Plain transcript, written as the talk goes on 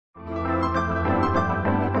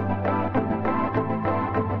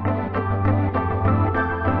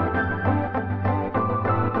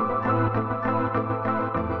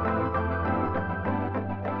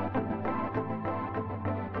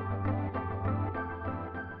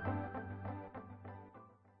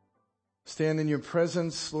stand in your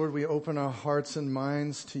presence. Lord, we open our hearts and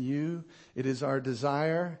minds to you. It is our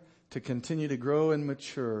desire to continue to grow and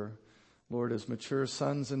mature, Lord, as mature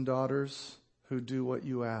sons and daughters who do what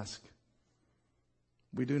you ask.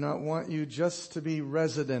 We do not want you just to be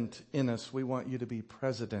resident in us. We want you to be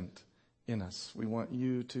president in us. We want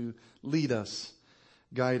you to lead us,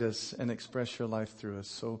 guide us, and express your life through us.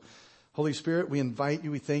 So, Holy Spirit, we invite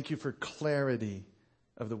you. We thank you for clarity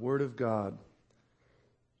of the Word of God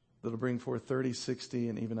that'll bring forth 30, 60,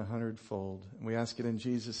 and even 100-fold. And we ask it in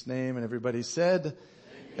Jesus' name. And everybody said,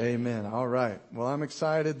 Amen. All right. Well, I'm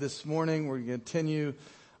excited this morning. We're going to continue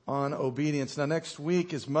on obedience. Now, next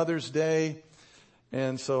week is Mother's Day.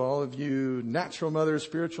 And so all of you natural mothers,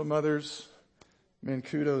 spiritual mothers, man,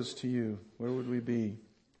 kudos to you. Where would we be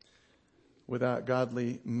without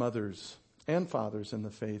godly mothers and fathers in the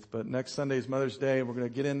faith? But next Sunday is Mother's Day. We're going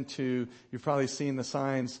to get into, you've probably seen the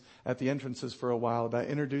signs at the entrances for a while about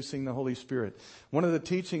introducing the Holy Spirit. One of the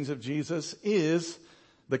teachings of Jesus is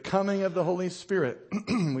the coming of the Holy Spirit.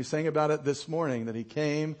 We sang about it this morning, that he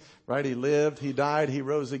came, right? He lived, he died, he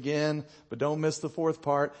rose again. But don't miss the fourth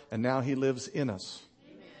part. And now he lives in us.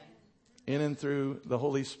 Amen. In and through the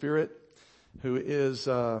Holy Spirit, who is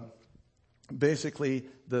basically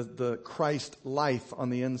the Christ life on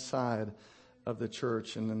the inside of the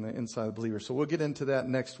church and in the inside of the believer. So we'll get into that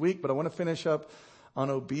next week. But I want to finish up on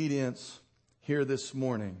obedience here this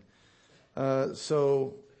morning.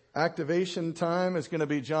 So activation time is going to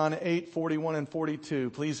be John 8, 41 and 42.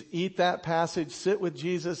 Please eat that passage. Sit with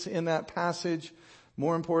Jesus in that passage.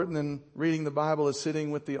 More important than reading the Bible is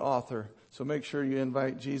sitting with the author. So make sure you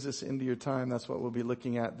invite Jesus into your time. That's what we'll be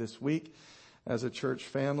looking at this week as a church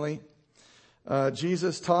family.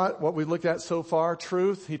 Jesus taught what we looked at so far,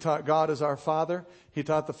 truth. He taught God as our Father. He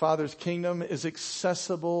taught the Father's kingdom is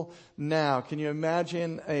accessible now. Can you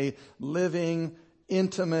imagine a living,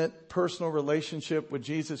 intimate, personal relationship with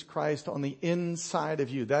Jesus Christ on the inside of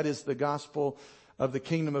you? That is the gospel of the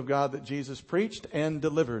kingdom of God that Jesus preached and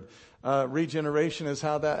delivered. Regeneration is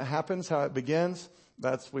how that happens, how it begins.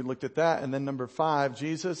 We looked at that. And then number 5,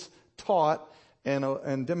 Jesus taught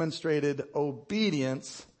and demonstrated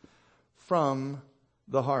obedience from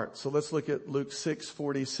the heart. So let's look at Luke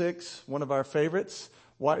 6:46, one of our favorites.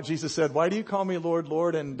 Jesus said, "Why do you call me Lord,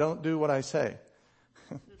 Lord, and don't do what I say?"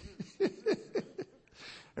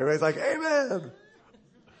 Everybody's like, amen.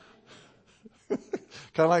 Kind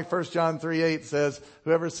of like 1 John 3:8 says,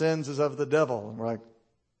 whoever sins is of the devil. And we're like,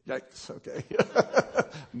 yikes, okay.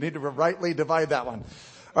 Need to rightly divide that one.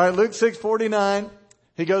 All right, Luke 6:49.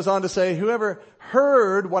 He goes on to say, whoever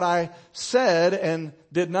heard what I said and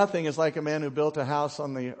did nothing is like a man who built a house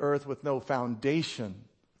on the earth with no foundation.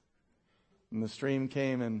 And the stream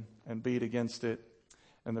came and beat against it,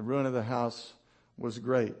 and the ruin of the house was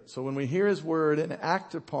great. So when we hear his word and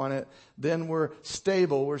act upon it, then we're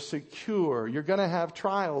stable, we're secure. You're going to have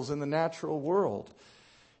trials in the natural world.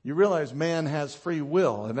 You realize man has free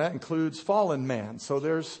will, and that includes fallen man. So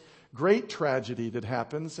there's great tragedy that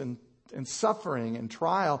happens and suffering and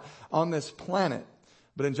trial on this planet.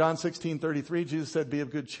 But in John 16:33, Jesus said, be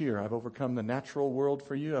of good cheer. I've overcome the natural world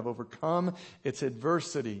for you. I've overcome its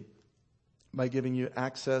adversity by giving you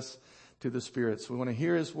access to the Spirit. So we want to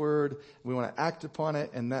hear his word, we want to act upon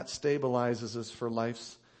it, and that stabilizes us for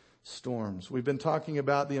life's storms. We've been talking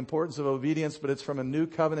about the importance of obedience, but it's from a new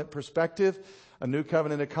covenant perspective, a new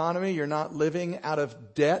covenant economy. You're not living out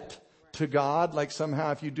of debt to God, like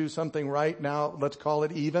somehow if you do something right now, let's call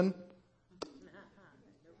it even.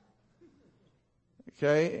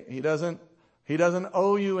 Okay, he doesn't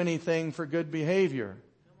owe you anything for good behavior.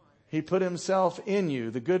 He put himself in you.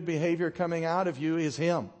 The good behavior coming out of you is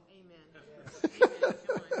him.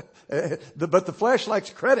 But the flesh likes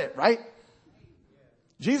credit, right?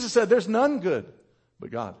 Jesus said there's none good but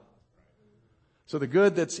God. So the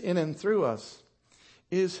good that's in and through us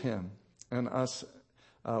is him, and us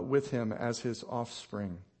with him as his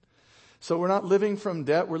offspring. So we're not living from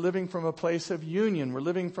debt. We're living from a place of union. We're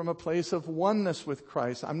living from a place of oneness with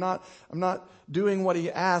Christ. I'm not doing what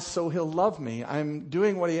he asks so he'll love me. I'm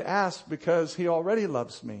doing what he asks because he already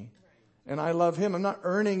loves me. And I love him. I'm not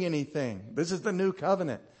earning anything. This is the new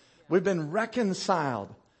covenant. We've been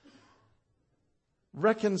reconciled.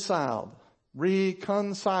 Reconciled.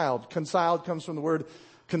 Reconciled. Consiled comes from the word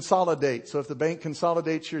consolidate. So if the bank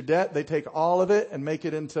consolidates your debt, they take all of it and make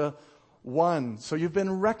it into one. So you've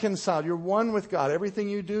been reconciled. You're one with God. Everything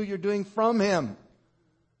you do, you're doing from him,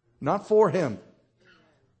 not for him.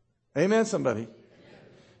 Amen, somebody.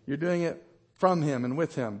 You're doing it from him and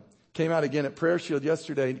with him. Came out again at Prayer Shield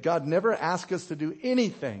yesterday. God never asked us to do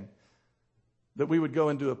anything that we would go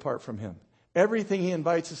and do apart from him. Everything he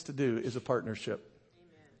invites us to do is a partnership.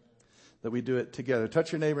 that we do it together.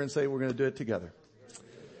 Touch your neighbor and say, we're going to do it together.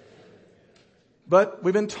 But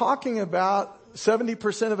we've been talking about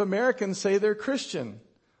 70% of Americans say they're Christian.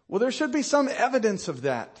 Well, there should be some evidence of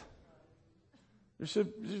that. There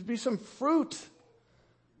should be some fruit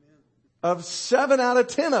of 7 out of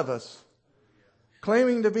 10 of us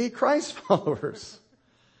claiming to be Christ followers.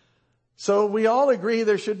 So we all agree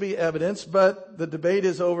there should be evidence, but the debate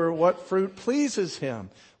is over what fruit pleases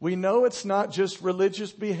him. We know it's not just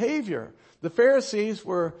religious behavior. The Pharisees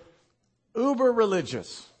were uber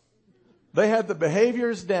religious. They had the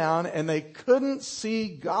behaviors down and they couldn't see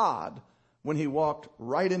God when he walked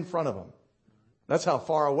right in front of them. That's how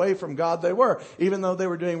far away from God they were, even though they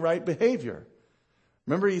were doing right behavior.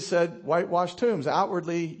 Remember, he said, whitewashed tombs.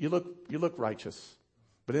 Outwardly, you look righteous,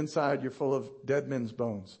 but inside you're full of dead men's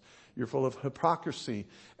bones. You're full of hypocrisy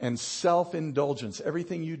and self-indulgence.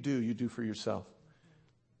 Everything you do for yourself.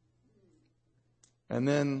 And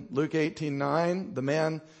then Luke 18:9, the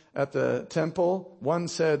man at the temple, one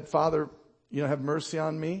said, Father, have mercy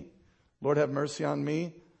on me. Lord, have mercy on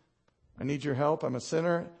me. I need your help. I'm a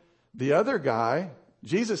sinner. The other guy,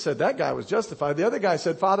 Jesus said that guy was justified. The other guy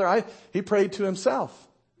said, Father, he prayed to himself.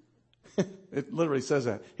 It literally says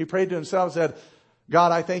that. He prayed to himself and said,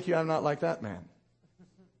 God, I thank you I'm not like that man.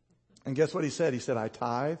 And guess what he said? He said, I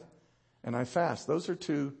tithe and I fast. Those are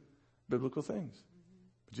 2 biblical things.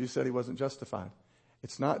 But Jesus said he wasn't justified.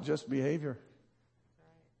 It's not just behavior.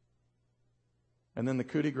 And then the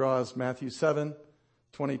coup de grace is Matthew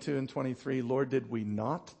 7:22 and 23. Lord, did we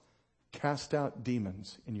not cast out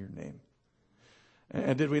demons in your name?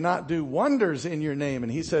 And did we not do wonders in your name?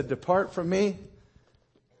 And he said, depart from me.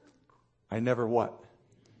 I never what?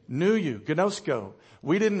 Knew you. Gnosko.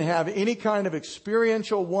 We didn't have any kind of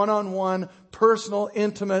experiential, one-on-one, personal,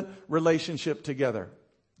 intimate relationship together.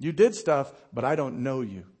 You did stuff, but I don't know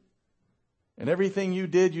you. And everything you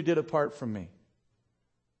did apart from me.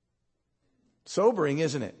 Sobering,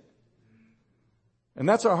 isn't it? And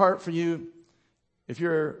that's our heart for you. If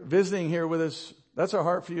you're visiting here with us, that's our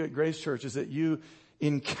heart for you at Grace Church, is that you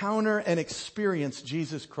encounter and experience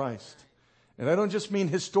Jesus Christ. And I don't just mean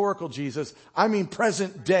historical Jesus. I mean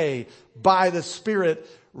present day, by the Spirit,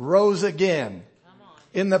 rose again.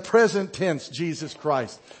 In the present tense, Jesus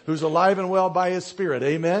Christ, who's alive and well by His Spirit.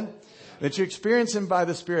 Amen? That you experience Him by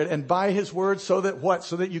the Spirit and by His Word, so that what?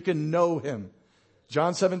 So that you can know Him.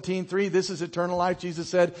 John 17:3, this is eternal life. Jesus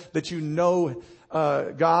said that you know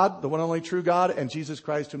God, the one only true God, and Jesus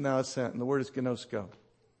Christ whom thou hast sent. And the word is gnosko.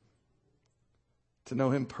 To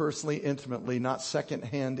know Him personally, intimately, not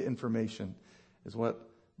second-hand information, is what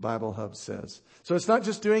Bible Hub says. So it's not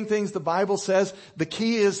just doing things the Bible says. The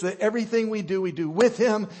key is that everything we do with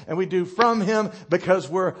Him and we do from Him, because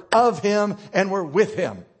we're of Him and we're with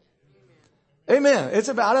Him. Amen. It's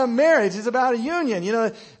about a marriage. It's about a union.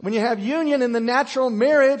 When you have union in the natural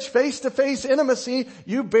marriage, face-to-face intimacy,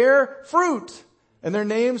 you bear fruit. And their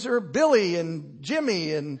names are Billy and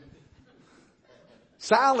Jimmy and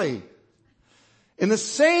Sally. In the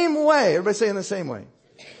same way, everybody say in the same way.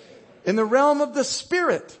 In the realm of the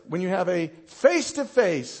Spirit, when you have a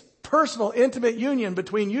face-to-face, personal, intimate union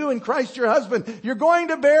between you and Christ your husband, you're going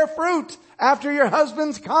to bear fruit after your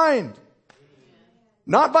husband's kind.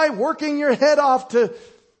 Not by working your head off to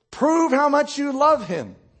prove how much you love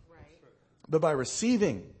him, but by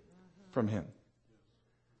receiving from him.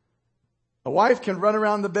 A wife can run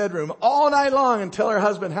around the bedroom all night long and tell her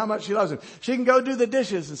husband how much she loves him. She can go do the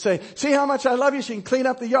dishes and say, see how much I love you. She can clean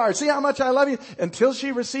up the yard. See how much I love you. Until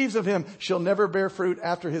she receives of him, she'll never bear fruit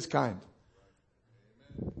after his kind.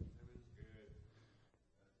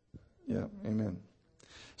 Yeah, amen.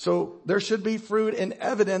 So there should be fruit and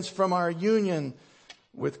evidence from our union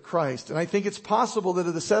with Christ. And I think it's possible that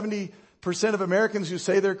of the 70% of Americans who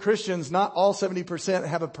say they're Christians, not all 70%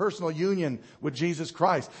 have a personal union with Jesus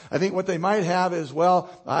Christ. I think what they might have is, well,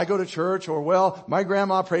 I go to church, or, well, my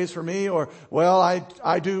grandma prays for me, or, well,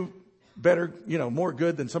 I do better, more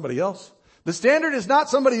good than somebody else. The standard is not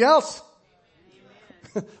somebody else.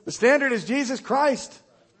 The standard is Jesus Christ.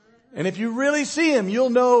 And if you really see Him, you'll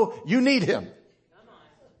know you need Him.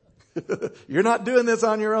 You're not doing this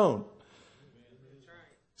on your own.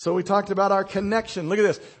 So we talked about our connection. Look at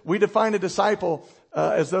this. We define a disciple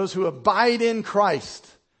as those who abide in Christ.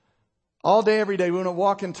 All day, every day, we want to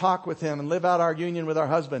walk and talk with Him and live out our union with our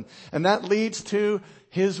husband. And that leads to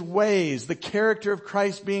His ways, the character of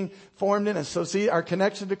Christ being formed in us. So see, our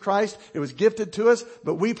connection to Christ, it was gifted to us,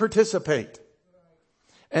 but we participate.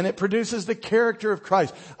 And it produces the character of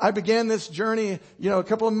Christ. I began this journey, a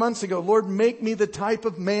couple of months ago. Lord, make me the type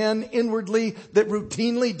of man inwardly that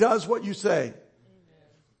routinely does what you say.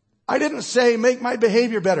 I didn't say make my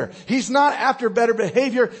behavior better. He's not after better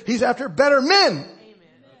behavior. He's after better men.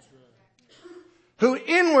 Who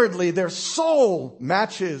inwardly, their soul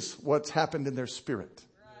matches what's happened in their spirit.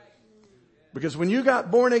 Because when you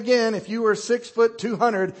got born again, if you were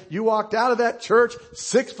 6'2", you walked out of that church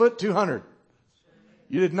 6'2".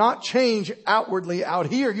 You did not change outwardly out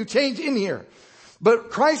here. You changed in here.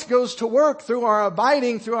 But Christ goes to work through our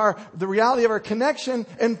abiding, through the reality of our connection,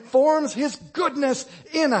 and forms His goodness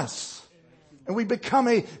in us. And we become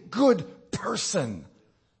a good person.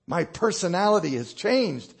 My personality has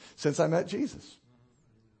changed since I met Jesus.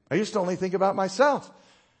 I used to only think about myself.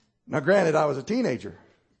 Now granted, I was a teenager.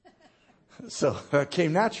 So it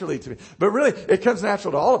came naturally to me. But really, it comes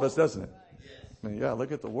natural to all of us, doesn't it? I mean, yeah,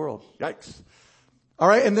 look at the world. Yikes. All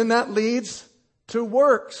right, and then that leads to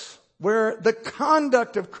works, where the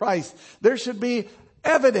conduct of Christ, there should be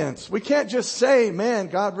evidence. We can't just say, man,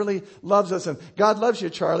 God really loves us and God loves you,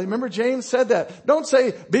 Charlie. Remember James said that. Don't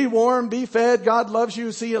say, be warm, be fed, God loves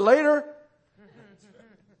you, see you later.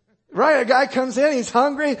 Right? A guy comes in, he's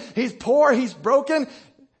hungry, he's poor, he's broken.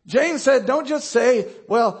 James said, don't just say,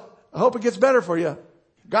 well, I hope it gets better for you.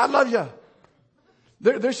 God loves you.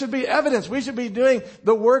 There should be evidence. We should be doing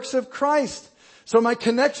the works of Christ. So my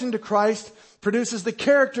connection to Christ produces the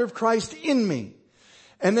character of Christ in me.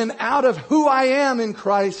 And then out of who I am in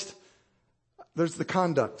Christ, there's the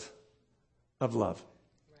conduct of love.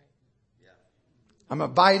 I'm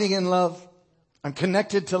abiding in love. I'm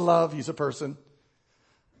connected to love. He's a person.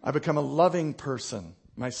 I become a loving person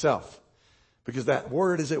myself because that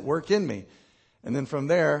word is at work in me. And then from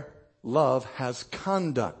there, love has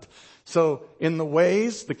conduct. So in the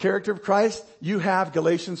ways, the character of Christ, you have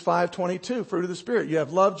Galatians 5:22, fruit of the Spirit. You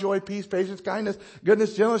have love, joy, peace, patience, kindness,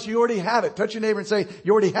 goodness, gentleness. You already have it. Touch your neighbor and say,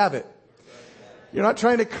 you already have it. You're not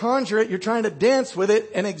trying to conjure it. You're trying to dance with it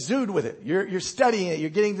and exude with it. You're studying it. You're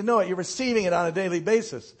getting to know it. You're receiving it on a daily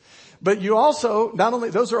basis. But you also, not only,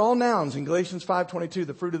 those are all nouns in Galatians 5:22,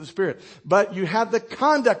 the fruit of the Spirit. But you have the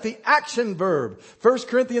conduct, the action verb. 1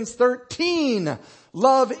 Corinthians 13,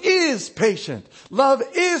 love is patient. Love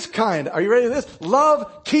is kind. Are you ready for this?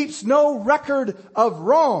 Love keeps no record of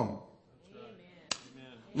wrong. Amen.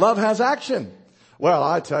 Love has action. Well,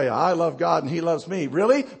 I tell you, I love God and He loves me.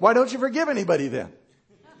 Really? Why don't you forgive anybody then?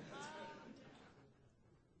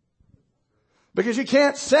 Because you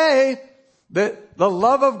can't say that the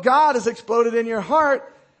love of God has exploded in your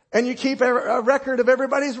heart and you keep a record of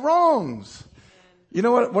everybody's wrongs. You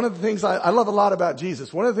know what? One of the things I love a lot about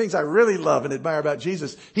Jesus, one of the things I really love and admire about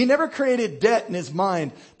Jesus, He never created debt in His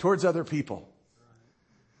mind towards other people.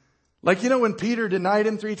 Like, you know, when Peter denied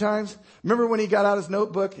Him 3 times, remember when he got out his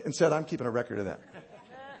notebook and said, I'm keeping a record of that.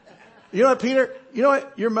 You know what, Peter? You know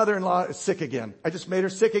what? Your mother-in-law is sick again. I just made her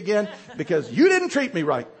sick again because you didn't treat me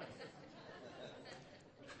right.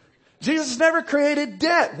 Jesus never created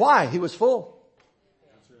debt. Why? He was full.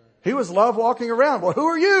 He was love walking around. Well, who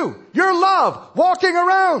are you? You're love walking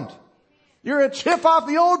around. You're a chip off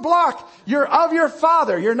the old block. You're of your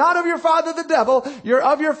father. You're not of your father, the devil. You're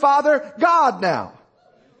of your father, God now.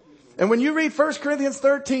 And when you read 1 Corinthians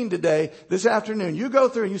 13 today, this afternoon, you go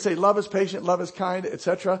through and you say, love is patient, love is kind,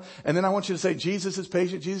 etc. And then I want you to say, Jesus is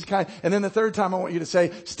patient, Jesus is kind. And then the third time I want you to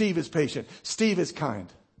say, Steve is patient, Steve is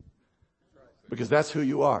kind. Because that's who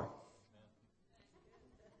you are.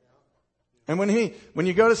 And when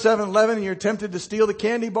you go to 7-Eleven and you're tempted to steal the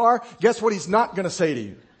candy bar, guess what He's not going to say to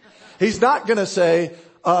you? He's not going to say,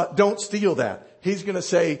 don't steal that. He's going to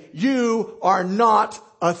say, you are not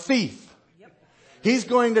a thief. He's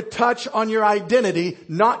going to touch on your identity,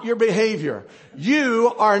 not your behavior.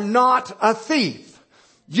 You are not a thief.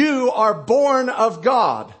 You are born of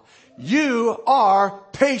God. You are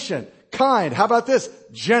patient, kind. How about this?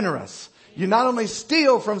 Generous. You not only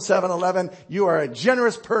steal from 7-Eleven, you are a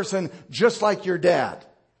generous person just like your dad.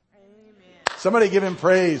 Amen. Somebody give Him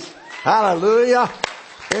praise. Hallelujah.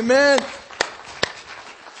 Amen.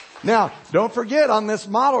 Now, don't forget on this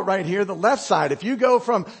model right here, the left side, if you go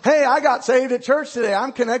from, hey, I got saved at church today,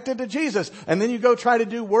 I'm connected to Jesus, and then you go try to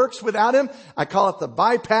do works without Him, I call it the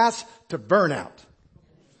bypass to burnout.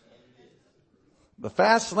 The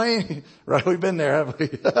fast lane, right? We've been there, haven't we?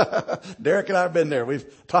 Derek and I have been there. We've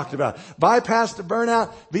talked about it. Bypass to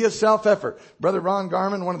burnout via self-effort. Brother Ron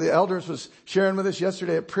Garman, one of the elders, was sharing with us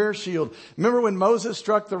yesterday at Prayer Shield. Remember when Moses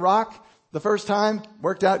struck the rock the first time?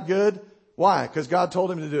 Worked out good. Why? Because God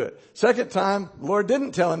told him to do it. Second time, the Lord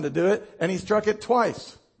didn't tell him to do it, and he struck it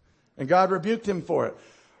twice. And God rebuked him for it.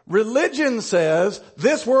 Religion says,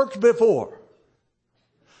 this worked before.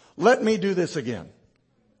 Let me do this again.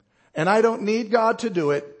 And I don't need God to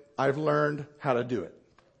do it. I've learned how to do it.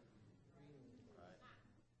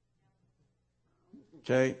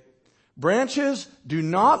 Okay? Branches do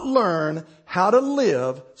not learn how to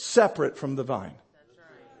live separate from the vine.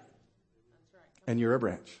 And you're a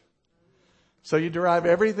branch. So you derive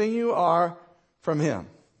everything you are from Him.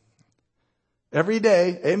 Every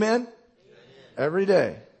day. Amen? Every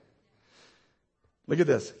day. Look at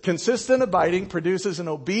this. Consistent abiding produces an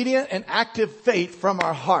obedient and active faith from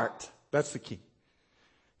our heart. That's the key.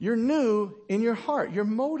 You're new in your heart, your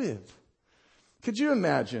motive. Could you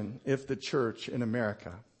imagine if the church in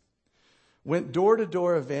America went door to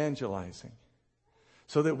door evangelizing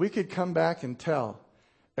so that we could come back and tell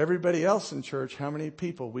everybody else in church how many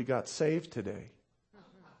people we got saved today?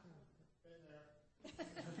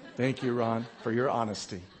 Thank you, Ron, for your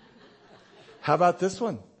honesty. How about this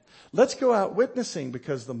one? Let's go out witnessing,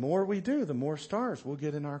 because the more we do, the more stars we'll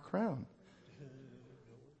get in our crown.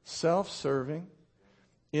 Self-serving,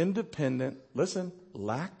 independent, listen,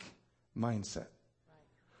 lack mindset.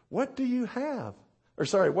 What do you have?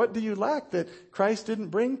 What do you lack that Christ didn't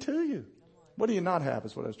bring to you? What do you not have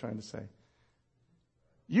is what I was trying to say.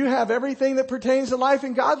 You have everything that pertains to life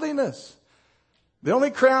and godliness. The only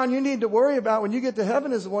crown you need to worry about when you get to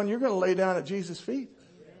heaven is the one you're going to lay down at Jesus' feet.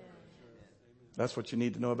 That's what you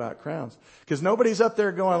need to know about crowns. Because nobody's up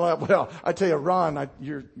there going, well, I tell you, Ron,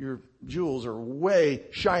 your jewels are way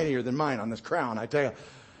shinier than mine on this crown. I tell you,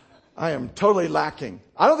 I am totally lacking.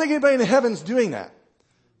 I don't think anybody in heaven's doing that.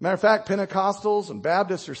 Matter of fact, Pentecostals and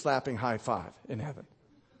Baptists are slapping high five in heaven.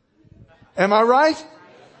 Am I right?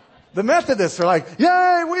 The Methodists are like,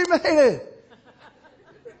 yay, we made it.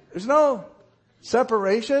 There's no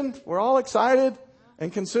separation. We're all excited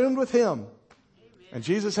and consumed with Him. And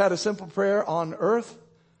Jesus had a simple prayer on earth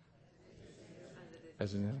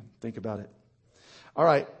as in heaven. Think about it. All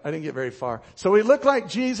right, I didn't get very far. So we look like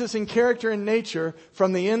Jesus in character and nature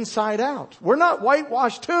from the inside out. We're not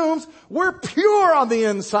whitewashed tombs. We're pure on the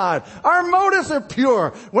inside. Our motives are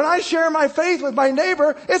pure. When I share my faith with my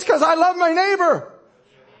neighbor, it's because I love my neighbor.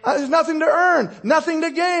 There's nothing to earn, nothing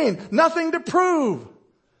to gain, nothing to prove.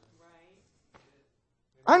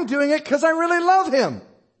 I'm doing it because I really love him.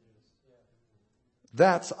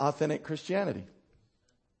 That's authentic Christianity.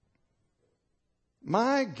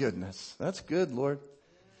 My goodness, that's good, Lord.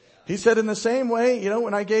 He said in the same way,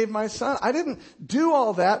 when I gave my son, I didn't do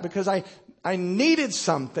all that because I needed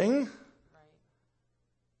something.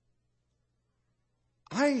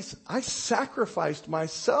 I sacrificed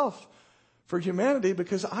myself for humanity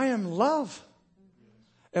because I am love.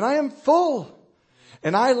 And I am full.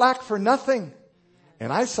 And I lack for nothing.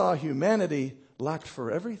 And I saw humanity lacked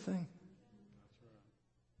for everything.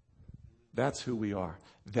 That's who we are.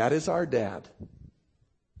 That is our dad.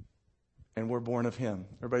 And we're born of him.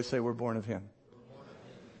 Everybody say we're born of him.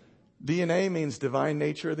 DNA means divine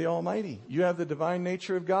nature of the Almighty. You have the divine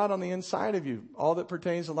nature of God on the inside of you. All that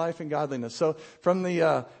pertains to life and godliness. So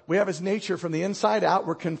we have his nature from the inside out.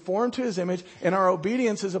 We're conformed to his image. And our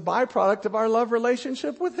obedience is a byproduct of our love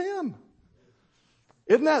relationship with him.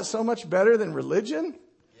 Isn't that so much better than religion?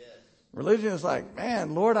 Yes. Religion is like,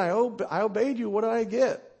 man, Lord, I obeyed you. What do I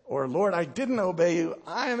get? Or, Lord, I didn't obey you.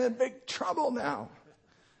 I am in big trouble now.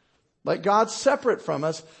 Like God's separate from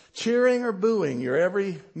us, cheering or booing your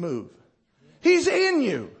every move. He's in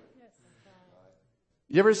you.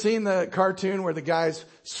 You ever seen the cartoon where the guy's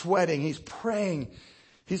sweating? He's praying.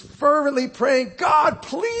 He's fervently praying, God,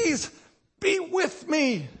 please be with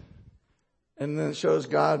me. And then it shows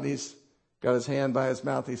God, and he's got his hand by his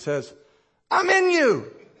mouth. He says, I'm in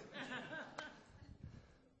you.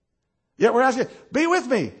 Yet we're asking, be with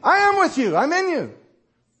me. I am with you. I'm in you.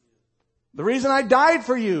 The reason I died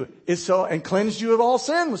for you is and cleansed you of all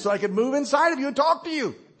sin was so I could move inside of you and talk to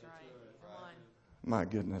you. My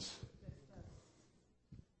goodness.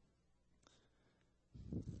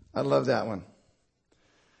 I love that one.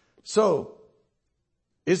 So,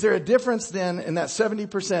 is there a difference then in that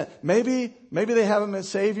 70%? Maybe they have him as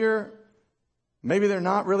Savior. Maybe they're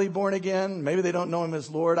not really born again. Maybe they don't know him as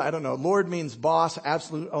Lord. I don't know. Lord means boss,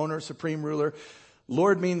 absolute owner, supreme ruler.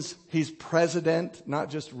 Lord means he's president, not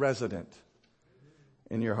just resident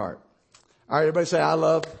in your heart. All right, everybody say, I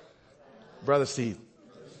love Brother Steve.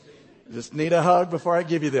 Just need a hug before I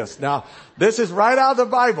give you this. Now, this is right out of the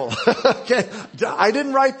Bible. Okay, I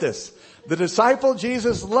didn't write this. The disciple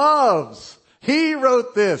Jesus loves. He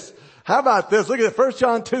wrote this. How about this? Look at it. 1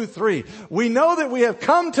 John 2:3. We know that we have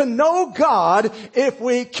come to know God if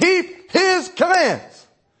we keep his commands.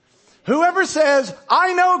 Whoever says,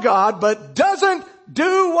 I know God, but doesn't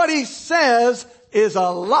do what he says is a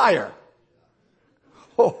liar.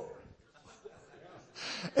 Oh.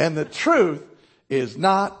 And the truth is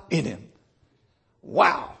not in him.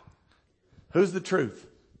 Wow. Who's the truth?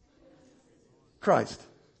 Christ.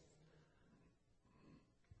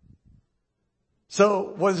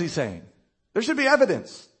 So what is he saying? There should be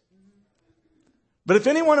evidence. But if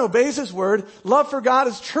anyone obeys his word, love for God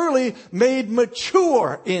is truly made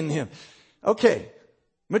mature in him. Okay,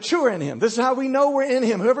 mature in him. This is how we know we're in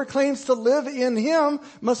him. Whoever claims to live in him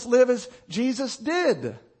must live as Jesus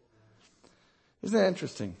did. Isn't that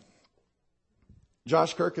interesting?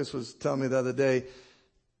 Josh Kirkus was telling me the other day,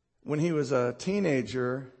 when he was a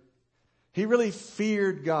teenager, he really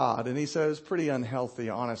feared God. And he said it was pretty unhealthy,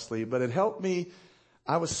 honestly. But it helped me.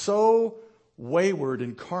 I was so wayward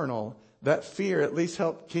and carnal, that fear at least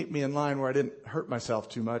helped keep me in line where I didn't hurt myself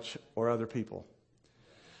too much or other people.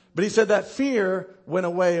 But he said that fear went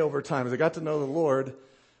away over time. As I got to know the Lord,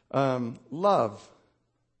 love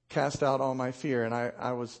cast out all my fear. And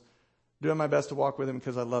I was doing my best to walk with him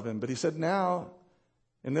because I love him. But he said, now,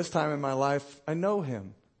 in this time in my life, I know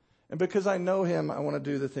him. And because I know him, I want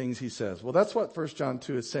to do the things he says. Well, that's what 1 John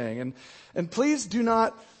 2 is saying. And please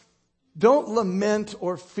don't lament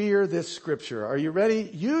or fear this scripture. Are you ready?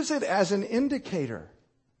 Use it as an indicator.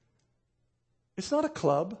 It's not a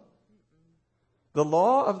club. The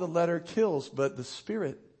law of the letter kills, but the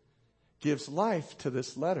Spirit gives life to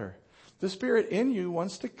this letter. The Spirit in you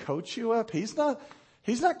wants to coach you up. He's not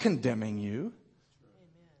condemning you.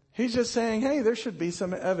 He's just saying, hey, there should be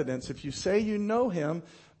some evidence. If you say you know him,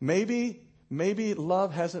 maybe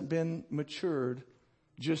love hasn't been matured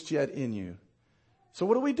just yet in you. So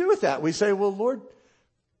what do we do with that? We say, well, Lord,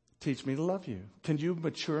 teach me to love you. Can you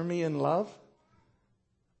mature me in love?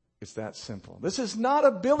 It's that simple. This is not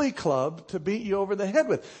a billy club to beat you over the head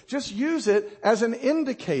with. Just use it as an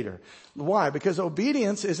indicator. Why? Because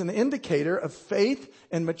obedience is an indicator of faith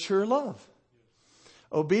and mature love.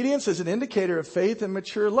 Obedience is an indicator of faith and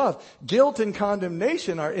mature love. Guilt and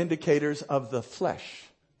condemnation are indicators of the flesh.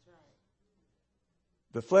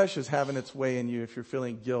 The flesh is having its way in you if you're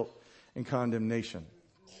feeling guilt and condemnation.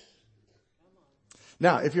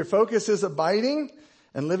 Now, if your focus is abiding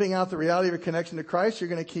and living out the reality of your connection to Christ, you're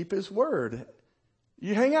going to keep his word.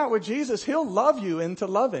 You hang out with Jesus, he'll love you into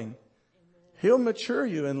loving. He'll mature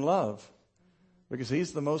you in love because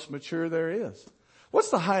he's the most mature there is. What's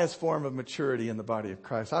the highest form of maturity in the body of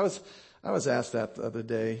Christ? I was asked that the other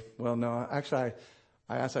day. Well, no, actually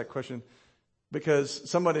I asked that question because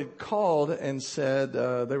somebody called and said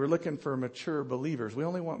they were looking for mature believers. We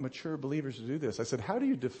only want mature believers to do this. I said, how do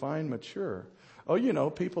you define mature? Oh,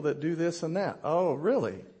 people that do this and that. Oh,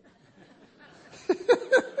 really?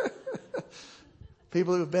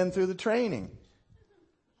 People who've been through the training.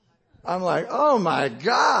 I'm like, oh my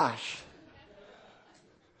gosh.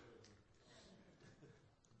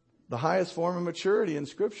 The highest form of maturity in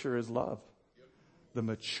Scripture is love. The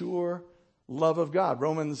mature love of God.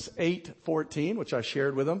 Romans 8:14, which I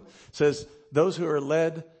shared with them, says, those who are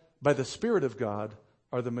led by the Spirit of God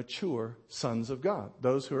are the mature sons of God.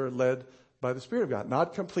 Those who are led by the Spirit of God.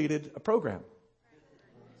 Not completed a program.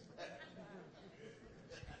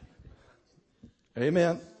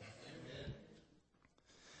 Amen.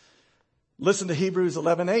 Listen to Hebrews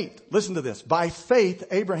 11:8. Listen to this. By faith,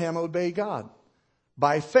 Abraham obeyed God.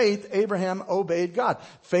 By faith, Abraham obeyed God.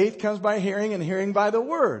 Faith comes by hearing and hearing by the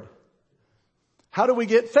word. How do we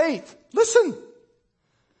get faith? Listen.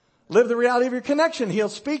 Live the reality of your connection. He'll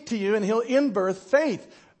speak to you and he'll inbirth faith.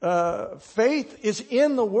 Faith is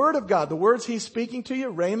in the word of God. The words he's speaking to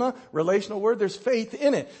you, rhema, relational word, there's faith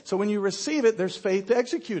in it. So when you receive it, there's faith to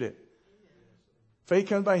execute it. Faith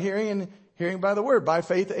comes by hearing and hearing by the word. By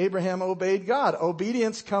faith, Abraham obeyed God.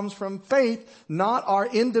 Obedience comes from faith, not our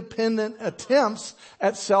independent attempts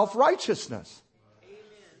at self-righteousness.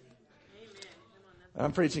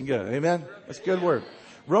 I'm preaching good. Amen. That's a good word.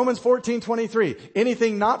 Romans 14:23.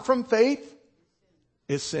 Anything not from faith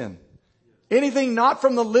is sin. Anything not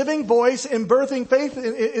from the living voice in birthing faith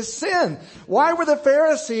is sin. Why were the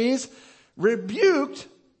Pharisees rebuked,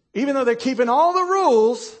 even though they're keeping all the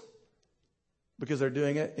rules? Because they're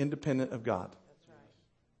doing it independent of God. That's right.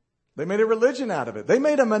 They made a religion out of it. They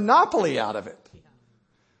made a monopoly out of it. Yeah.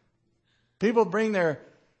 People bring their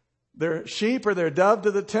sheep or their dove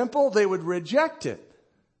to the temple. They would reject it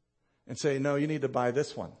and say, no, you need to buy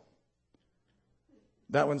this one.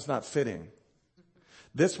 That one's not fitting.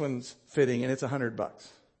 This one's fitting and it's $100.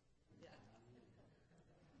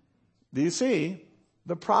 Do you see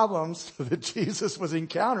the problems that Jesus was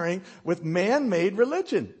encountering with man-made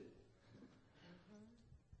religion?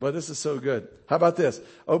 Well, this is so good. How about this?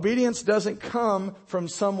 Obedience doesn't come from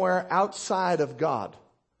somewhere outside of God.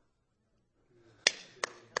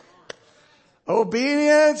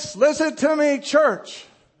 Obedience, listen to me, church,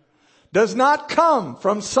 does not come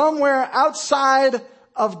from somewhere outside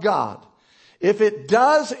of God. If it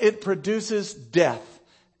does, it produces death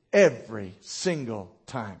every single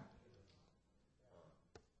time.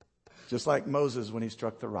 just like Moses when he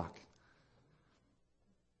struck the rock.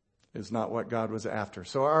 Is not what God was after.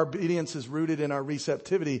 So our obedience is rooted in our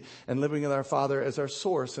receptivity and living with our Father as our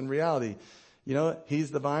source and reality. You know,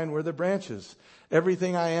 He's the vine, we're the branches.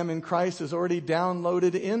 Everything I am in Christ is already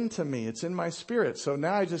downloaded into me. It's in my spirit. So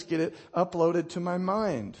now I just get it uploaded to my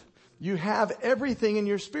mind. You have everything in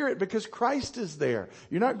your spirit because Christ is there.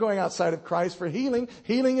 You're not going outside of Christ for healing.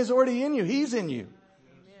 Healing is already in you. He's in you.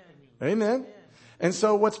 Amen. Amen. And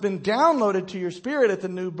so what's been downloaded to your spirit at the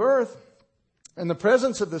new birth and the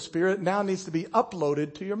presence of the Spirit now needs to be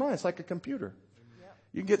uploaded to your mind. It's like a computer.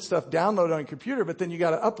 You can get stuff downloaded on a computer, but then you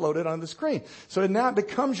got to upload it on the screen. So now it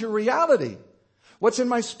becomes your reality. What's in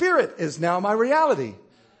my spirit is now my reality.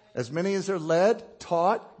 As many as are led,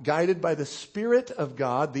 taught, guided by the Spirit of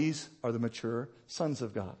God, these are the mature sons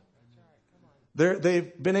of God.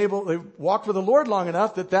 They've walked with the Lord long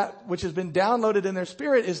enough that which has been downloaded in their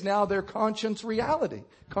spirit is now their reality.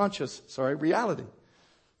 Reality.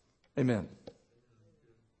 Amen.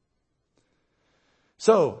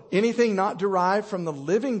 So, anything not derived from the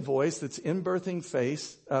living voice that's in-birthing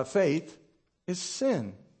faith is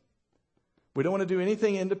sin. We don't want to do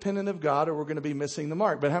anything independent of God or we're going to be missing the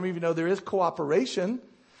mark. But how many of you know there is cooperation?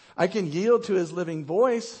 I can yield to His living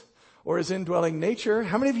voice or His indwelling nature.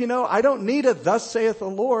 How many of you know I don't need a thus saith the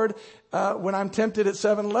Lord when I'm tempted at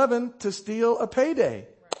 7-Eleven to steal a payday?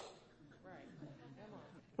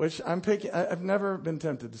 Which I've never been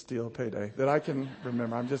tempted to steal a payday that I can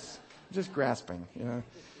remember. I'm just grasping, you know.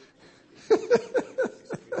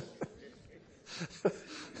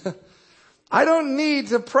 I don't need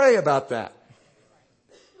to pray about that.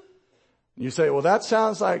 You say, well, that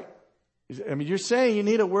sounds like, you're saying you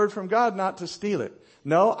need a word from God not to steal it.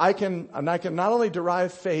 No, I can not only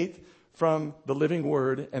derive faith from the living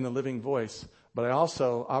word and the living voice, but I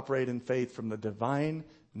also operate in faith from the divine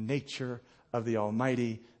nature of the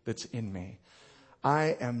Almighty that's in me.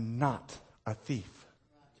 I am not a thief.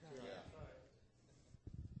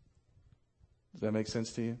 Does that make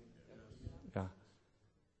sense to you? Yeah.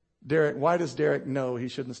 Derek, why does Derek know he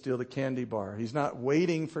shouldn't steal the candy bar? He's not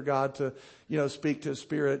waiting for God to, speak to his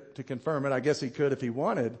spirit to confirm it. I guess he could if he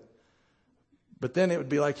wanted. But then it would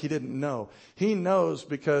be like he didn't know. He knows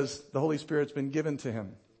because the Holy Spirit's been given to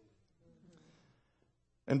him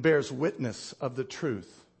and bears witness of the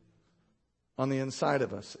truth on the inside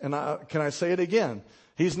of us. And can I say it again?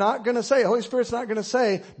 He's not going to say, Holy Spirit's not going to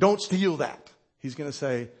say, don't steal that. He's going to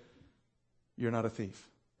say, you're not a thief.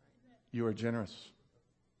 You are generous.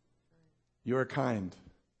 You are kind.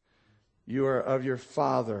 You are of your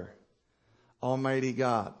Father, Almighty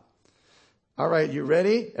God. All right, you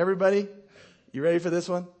ready, everybody? You ready for this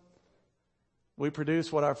one? We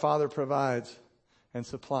produce what our Father provides and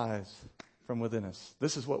supplies from within us.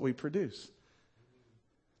 This is what we produce.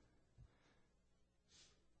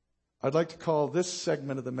 I'd like to call this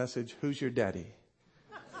segment of the message, Who's Your Daddy?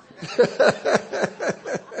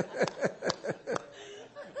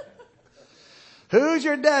 Who's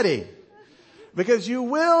your daddy? Because you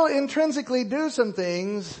will intrinsically do some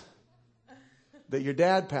things that your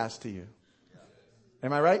dad passed to you.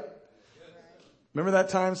 Am I right? Remember that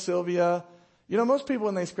time, Sylvia? Most people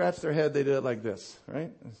when they scratch their head, they do it like this,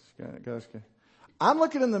 right? I'm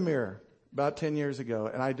looking in the mirror about 10 years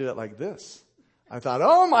ago and I do it like this. I thought,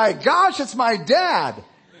 oh my gosh, it's my dad.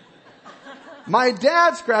 My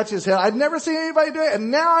dad scratches his head. I'd never seen anybody do it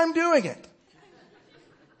and now I'm doing it.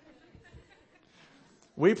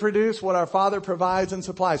 We produce what our Father provides and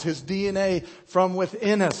supplies, His DNA from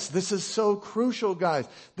within us. This is so crucial, guys.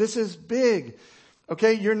 This is big.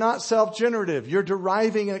 Okay, you're not self-generative. You're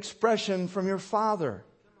deriving an expression from your Father.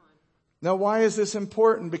 Now, why is this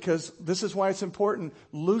important? Because this is why it's important.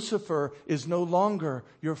 Lucifer is no longer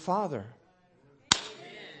your father.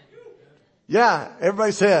 Yeah,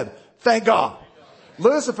 everybody said, thank God.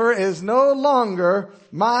 Lucifer is no longer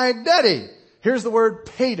my daddy. Here's the word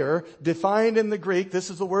pater, defined in the Greek.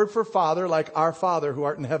 This is the word for father, like our Father who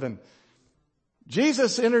art in heaven.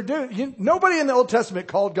 Jesus introduced, nobody in the Old Testament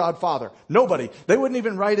called God Father. Nobody. They wouldn't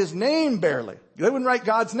even write His name barely. They wouldn't write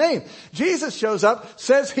God's name. Jesus shows up,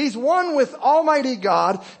 says He's one with Almighty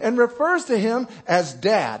God, and refers to Him as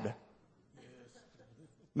Dad.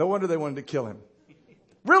 No wonder they wanted to kill Him.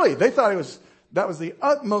 Really, they thought that was the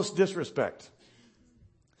utmost disrespect.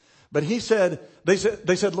 But they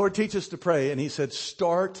said, Lord, teach us to pray. And He said,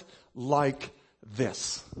 start like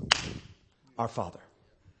this. Our Father.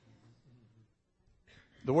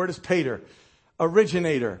 The word is pater,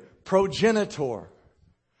 originator, progenitor.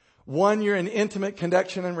 One you're in intimate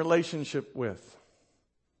connection and relationship with.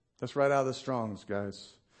 That's right out of the Strong's,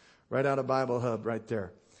 guys. Right out of Bible Hub right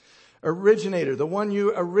there. Originator, the one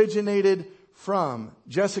you originated from?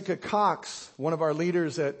 Jessica Cox, one of our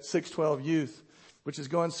leaders at 612 Youth, which is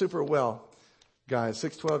going super well. Guys,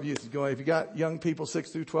 612 Youth is going. If you got young people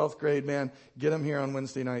 6th through 12th grade, man, get them here on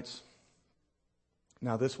Wednesday nights.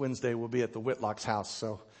 Now, this Wednesday we'll be at the Whitlock's house,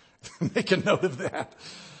 so make a note of that.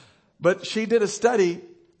 But she did a study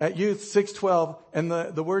at Youth 612, and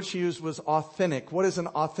the word she used was authentic. What is an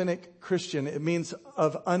authentic Christian? It means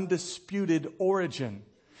of undisputed origin.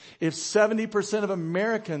 If 70% of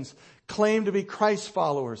Americans claim to be Christ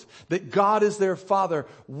followers, that God is their Father,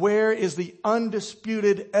 where is the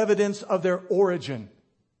undisputed evidence of their origin?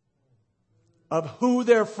 Of who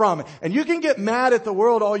they're from. And you can get mad at the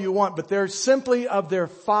world all you want, but they're simply of their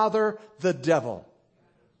father, the devil.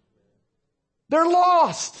 They're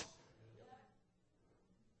lost.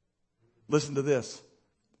 Listen to this.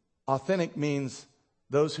 Authentic means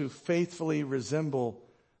those who faithfully resemble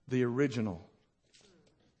the original.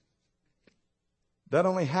 That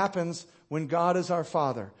only happens when God is our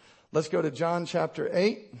Father. Let's go to John chapter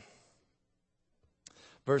 8,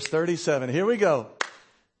 verse 37. Here we go.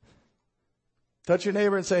 Touch your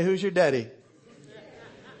neighbor and say, who's your daddy?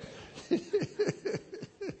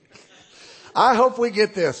 I hope we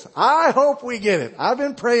get this. I hope we get it. I've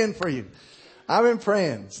been praying for you. I've been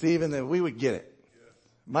praying, Stephen, that we would get it.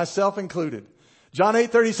 Myself included. John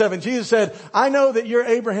 8:37, Jesus said, I know that you're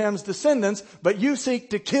Abraham's descendants, but you seek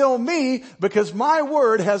to kill me because my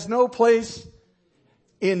word has no place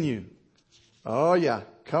in you. Oh yeah.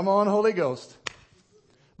 Come on, Holy Ghost.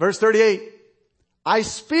 Verse 38. I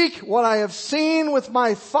speak what I have seen with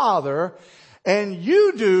my Father, and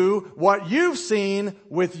you do what you've seen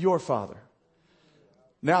with your father.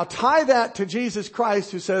 Now tie that to Jesus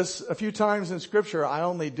Christ, who says a few times in Scripture, I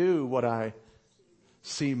only do what I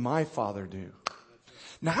see my Father do.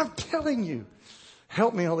 Now I'm telling you,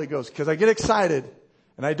 help me, Holy Ghost, because I get excited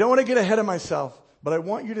and I don't want to get ahead of myself, but I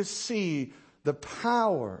want you to see the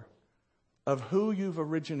power of who you've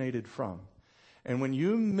originated from. And when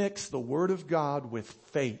you mix the Word of God with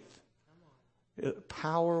faith,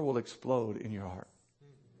 power will explode in your heart.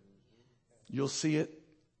 You'll see it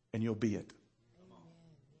and you'll be it.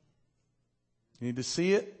 You need to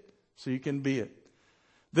see it so you can be it.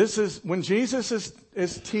 This is, when Jesus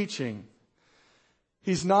is teaching,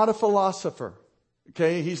 He's not a philosopher.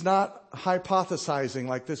 Okay, He's not hypothesizing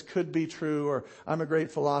like this could be true, or I'm a great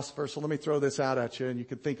philosopher, so let me throw this out at you and you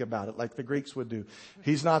can think about it like the Greeks would do.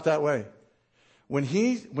 He's not that way. When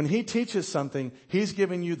he teaches something, He's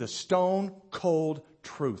giving you the stone cold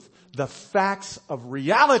truth, the facts of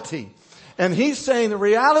reality. And He's saying the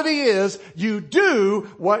reality is you do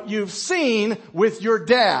what you've seen with your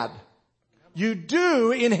dad. You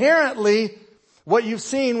do inherently what you've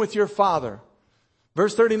seen with your father.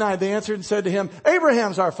 Verse 39, they answered and said to Him,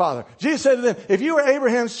 Abraham's our father. Jesus said to them, if you were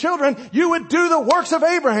Abraham's children, you would do the works of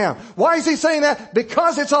Abraham. Why is He saying that?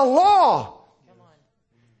 Because it's a law.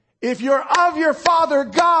 If you're of your father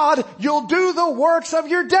God, you'll do the works of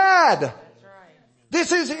your dad. That's right.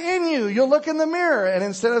 This is in you. You'll look in the mirror and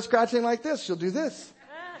instead of scratching like this, you'll do this.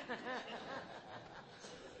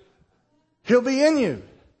 He'll be in you.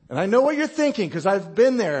 And I know what you're thinking because I've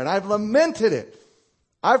been there and I've lamented it.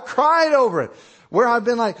 I've cried over it. Where I've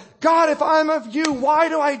been like, God, if I'm of you, why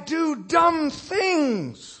do I do dumb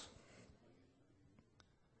things?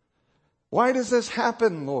 Why does this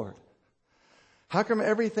happen, Lord? How come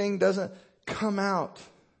everything doesn't come out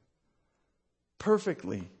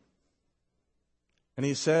perfectly? And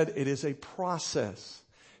He said, it is a process.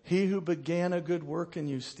 He who began a good work in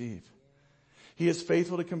you, Steve, He is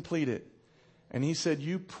faithful to complete it. And He said,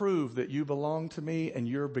 you prove that you belong to me and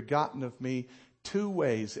you're begotten of me 2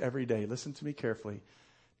 ways every day. Listen to me carefully.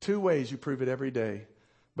 2 ways you prove it every day.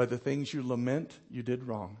 By the things you lament you did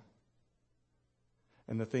wrong.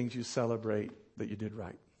 And the things you celebrate that you did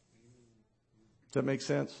right. Does that make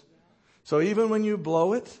sense? So even when you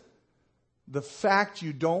blow it, the fact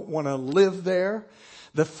you don't want to live there,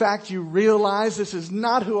 the fact you realize this is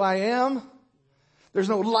not who I am, there's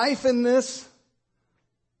no life in this,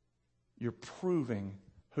 you're proving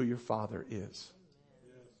who your Father is.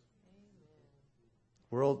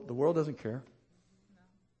 The world doesn't care.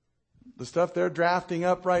 The stuff they're drafting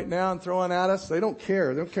up right now and throwing at us, they don't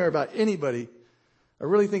care. They don't care about anybody. I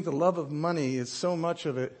really think the love of money is so much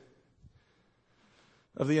of it,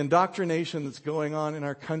 of the indoctrination that's going on in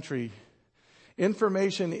our country.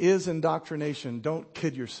 Information is indoctrination. Don't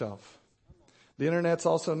kid yourself. The internet's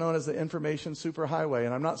also known as the information superhighway.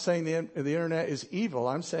 And I'm not saying the internet is evil.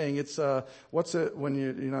 I'm saying it's, what's it when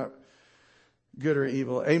you're not good or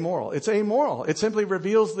evil? Amoral. It's amoral. It simply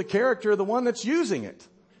reveals the character of the one that's using it.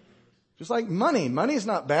 Just like money. Money is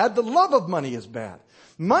not bad. The love of money is bad.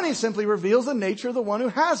 Money simply reveals the nature of the one who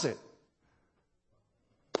has it.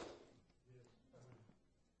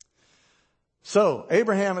 So,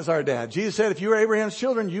 Abraham is our dad. Jesus said, if you were Abraham's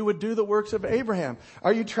children, you would do the works of Abraham.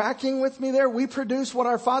 Are you tracking with me there? We produce what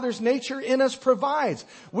our Father's nature in us provides.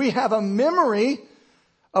 We have a memory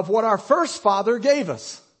of what our first father gave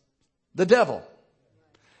us, the devil.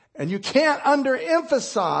 And you can't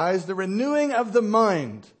underemphasize the renewing of the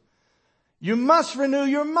mind. You must renew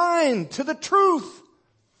your mind to the truth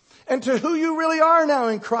and to who you really are now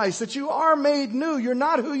in Christ, that you are made new. You're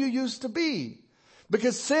not who you used to be.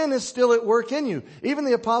 Because sin is still at work in you. Even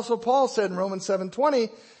the Apostle Paul said in Romans 7:20,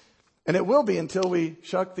 and it will be until we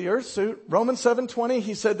shuck the earth suit. Romans 7:20,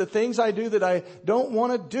 he said, the things I do that I don't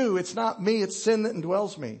want to do, it's not me, it's sin that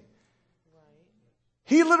indwells me.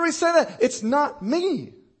 He literally said that. It's not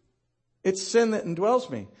me. It's sin that indwells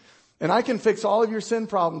me. And I can fix all of your sin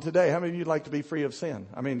problem today. How many of you would like to be free of sin?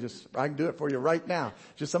 I mean, I can do it for you right now.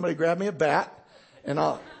 Just somebody grab me a bat and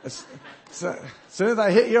as soon as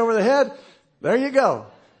I hit you over the head, there you go.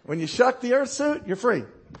 When you shuck the earth suit, you're free.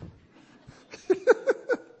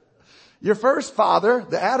 Your first father,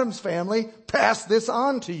 the Adams family, passed this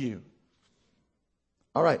on to you.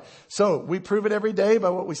 All right. So we prove it every day by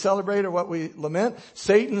what we celebrate or what we lament.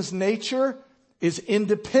 Satan's nature is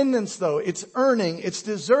independence, though. It's earning. It's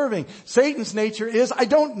deserving. Satan's nature is, I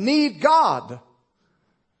don't need God.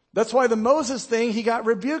 That's why the Moses thing, he got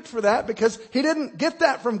rebuked for that because he didn't get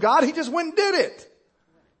that from God. He just went and did it.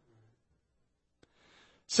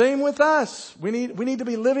 Same with us. We need to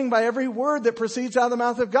be living by every word that proceeds out of the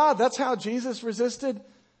mouth of God. That's how Jesus resisted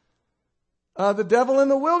the devil in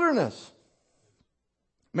the wilderness.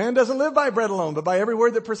 Man doesn't live by bread alone, but by every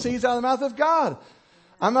word that proceeds out of the mouth of God.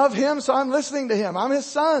 I'm of him, so I'm listening to him. I'm his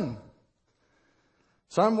son.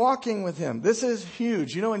 So I'm walking with him. This is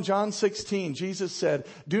huge. You know, in John 16, Jesus said,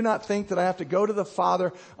 do not think that I have to go to the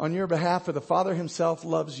Father on your behalf, for the Father himself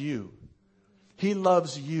loves you. He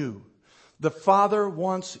loves you. The Father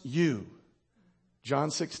wants you. John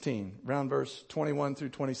 16, around verse 21 through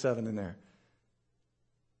 27 in there.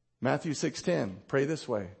 Matthew 6:10, pray this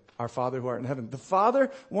way. Our Father who art in heaven. The Father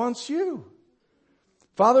wants you.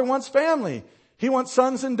 Father wants family. He wants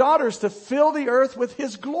sons and daughters to fill the earth with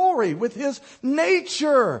his glory, with his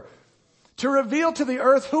nature, to reveal to the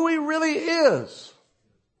earth who he really is.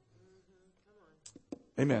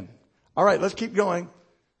 Amen. All right, let's keep going.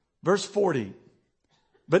 Verse 40.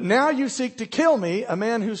 But now you seek to kill me, a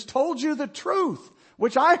man who's told you the truth,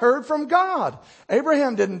 which I heard from God.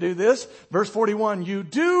 Abraham didn't do this. Verse 41, you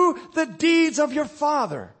do the deeds of your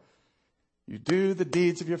father. You do the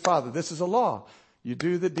deeds of your father. This is a law. You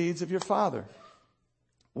do the deeds of your father.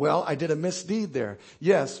 Well, I did a misdeed there.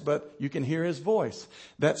 Yes, but you can hear his voice.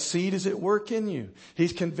 That seed is at work in you.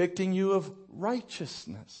 He's convicting you of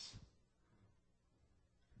righteousness.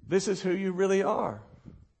 This is who you really are.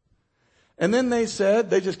 And then they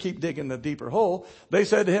just keep digging the deeper hole. They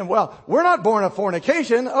said to him, well, we're not born of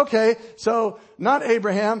fornication. Okay, so not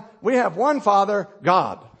Abraham. We have one father,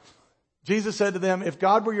 God. Jesus said to them, if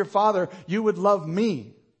God were your father, you would love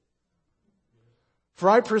me. For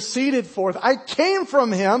I proceeded forth. I came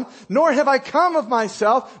from him, nor have I come of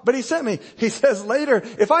myself, but he sent me. He says later,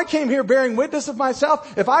 if I came here bearing witness of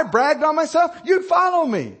myself, if I bragged on myself, you'd follow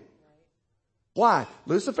me. Why?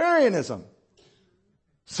 Luciferianism.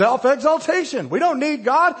 Self-exaltation. We don't need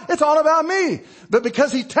God. It's all about me. But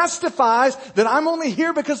because he testifies that I'm only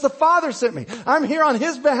here because the Father sent me. I'm here on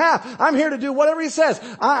his behalf. I'm here to do whatever he says.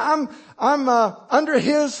 I'm under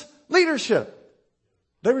his leadership.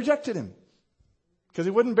 They rejected him because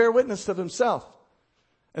he wouldn't bear witness of himself.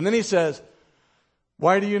 And then he says,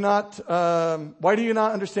 why do you not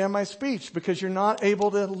understand my speech? Because you're not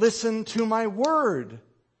able to listen to my word.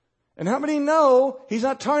 And how many know he's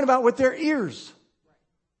not talking about with their ears?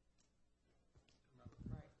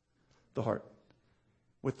 The heart.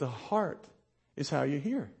 With the heart is how you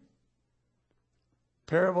hear.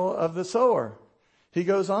 Parable of the sower. He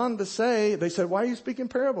goes on to say, they said, why are you speaking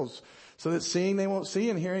parables? So that seeing they won't see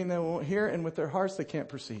and hearing they won't hear, and with their hearts they can't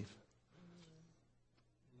perceive.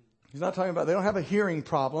 He's not talking about, they don't have a hearing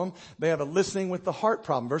problem. They have a listening with the heart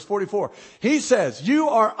problem. Verse 44. He says, you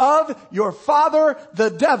are of your father, the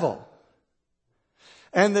devil.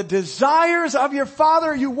 And the desires of your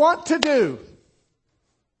father you want to do.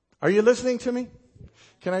 Are you listening to me?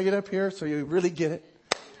 Can I get up here so you really get it?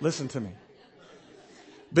 Listen to me.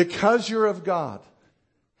 Because you're of God,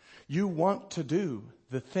 you want to do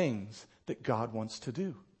the things that God wants to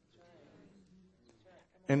do.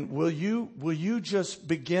 And will you just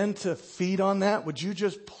begin to feed on that? Would you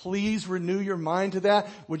just please renew your mind to that?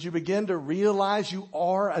 Would you begin to realize you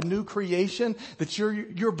are a new creation, that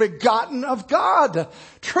you're begotten of God?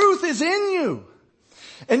 Truth is in you.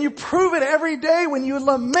 And you prove it every day when you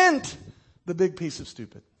lament the big piece of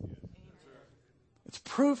stupid.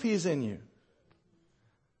 proof He's in you.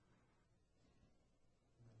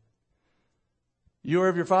 You are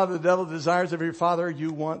of your father, the devil, the desires of your father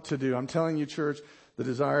you want to do. I'm telling you, church, the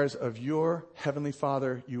desires of your heavenly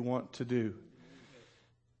Father you want to do.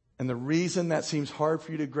 And the reason that seems hard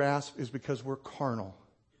for you to grasp is because we're carnal.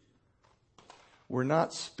 We're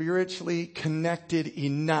not spiritually connected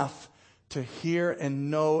enough to hear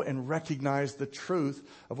and know and recognize the truth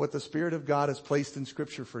of what the Spirit of God has placed in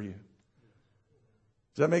Scripture for you.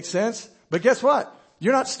 Does that make sense? But guess what?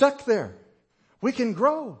 You're not stuck there. We can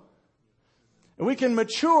grow. And we can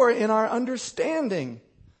mature in our understanding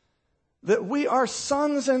that we are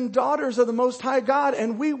sons and daughters of the Most High God,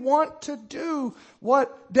 and we want to do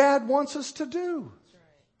what Dad wants us to do.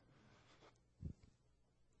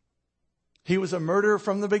 He was a murderer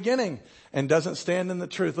from the beginning and doesn't stand in the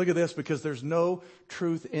truth. Look at this, because there's no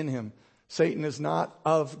truth in him. Satan is not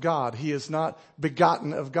of God. He is not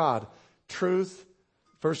begotten of God. Truth,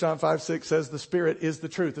 1 John 5:6 says the Spirit is the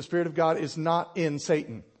truth. The Spirit of God is not in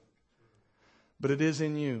Satan, but it is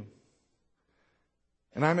in you.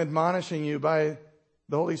 And I'm admonishing you by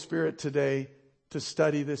the Holy Spirit today to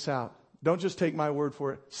study this out. Don't just take my word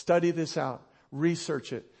for it. Study this out.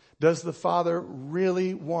 Research it. Does the Father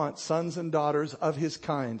really want sons and daughters of His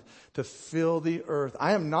kind to fill the earth?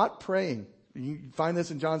 I am not praying. You can find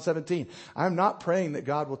this in John 17. I am not praying that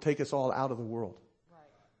God will take us all out of the world.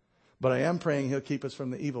 But I am praying He'll keep us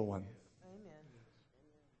from the evil one.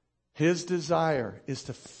 His desire is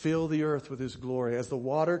to fill the earth with His glory. As the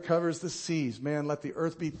water covers the seas, man, let the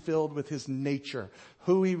earth be filled with His nature,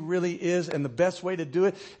 who He really is. And the best way to do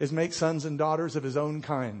it is make sons and daughters of His own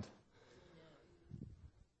kind,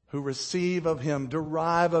 who receive of Him,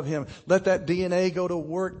 derive of Him. Let that DNA go to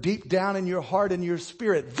work deep down in your heart and your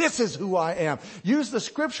spirit. This is who I am. Use the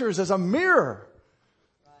Scriptures as a mirror.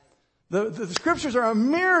 The Scriptures are a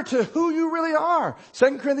mirror to who you really are.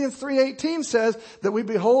 2 Corinthians 3:18 says that we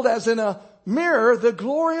behold as in a mirror the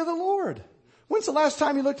glory of the Lord. When's the last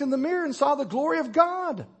time you looked in the mirror and saw the glory of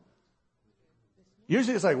God?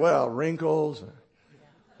 Usually it's like, well, wrinkles.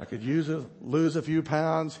 I could lose a few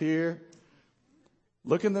pounds here.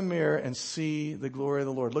 Look in the mirror and see the glory of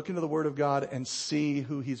the Lord. Look into the Word of God and see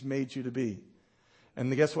who He's made you to be.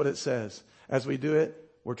 And guess what it says? As we do it,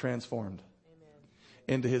 we're transformed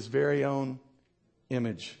into His very own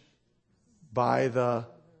image by the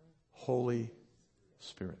Holy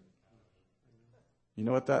Spirit. You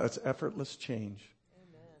know what that's effortless change.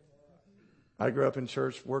 I grew up in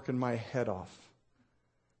church working my head off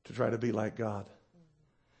to try to be like God.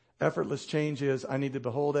 Effortless change is I need to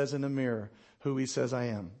behold as in a mirror who He says I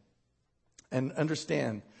am. And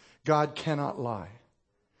understand, God cannot lie.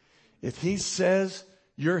 If He says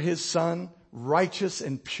you're His son, righteous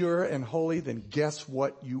and pure and holy, then guess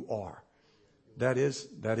what you are? That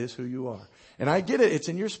is who you are. And I get it. It's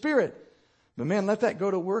in your spirit. But man, let that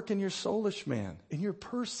go to work in your soulish man, in your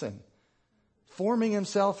person, forming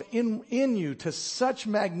himself in you to such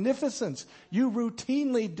magnificence. You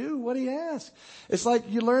routinely do what He asks. It's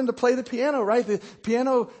like you learn to play the piano, right? The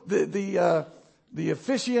piano, the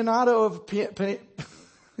aficionado of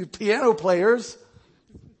piano players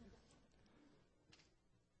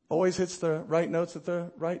always hits the right notes at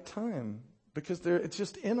the right time because it's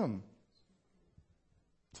just in them.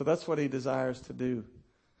 So that's what He desires to do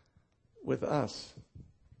with us.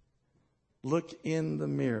 Look in the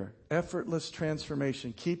mirror. Effortless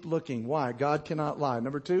transformation. Keep looking. Why? God cannot lie.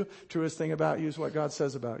 Number 2, truest thing about you is what God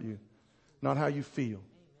says about you, not how you feel.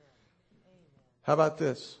 How about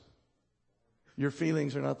this? Your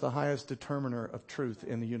feelings are not the highest determiner of truth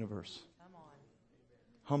in the universe.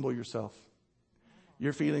 Humble yourself.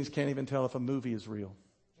 Your feelings can't even tell if a movie is real.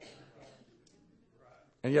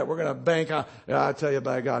 And yet we're going to bank on, I tell you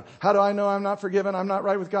by God. How do I know I'm not forgiven? I'm not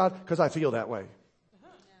right with God? Because I feel that way.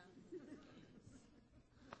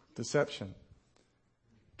 Deception.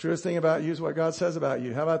 Truest thing about you is what God says about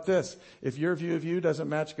you. How about this? If your view of you doesn't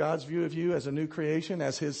match God's view of you as a new creation,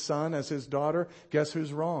 as His son, as His daughter, guess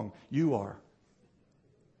who's wrong? You are.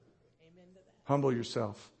 Humble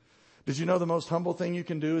yourself. Did you know the most humble thing you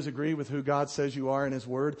can do is agree with who God says you are in His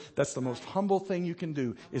Word? That's the most humble thing you can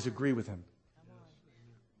do, is agree with Him.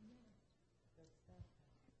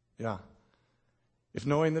 Yeah. If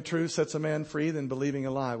knowing the truth sets a man free, then believing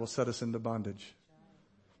a lie will set us into bondage.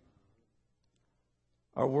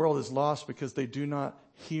 Our world is lost because they do not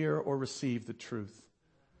hear or receive the truth.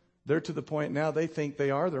 They're to the point now they think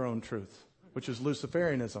they are their own truth, which is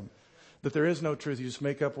Luciferianism. That there is no truth. You just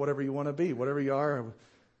make up whatever you want to be, whatever you are.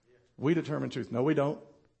 We determine truth. No, we don't.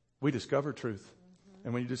 We discover truth.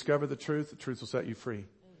 And when you discover the truth will set you free.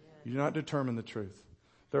 You do not determine the truth.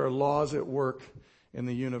 There are laws at work in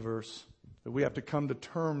the universe that we have to come to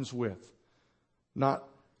terms with. Not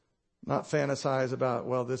fantasize about,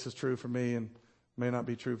 well, this is true for me and may not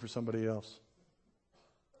be true for somebody else.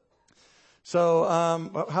 So,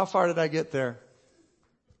 how far did I get there?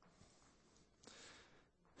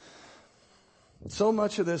 So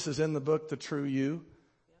much of this is in the book, The True You,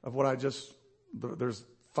 of what there's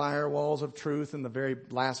firewalls of truth in the very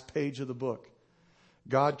last page of the book.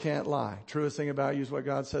 God can't lie. Truest thing about you is what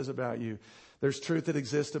God says about you. There's truth that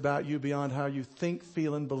exists about you beyond how you think,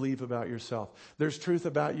 feel, and believe about yourself. There's truth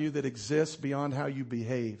about you that exists beyond how you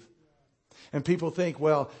behave. And people think,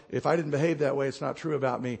 well, if I didn't behave that way, it's not true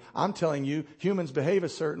about me. I'm telling you, humans behave a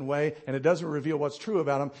certain way, and it doesn't reveal what's true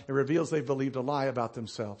about them. It reveals they've believed a lie about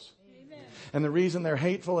themselves. And the reason they're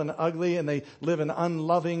hateful and ugly and they live an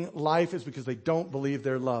unloving life is because they don't believe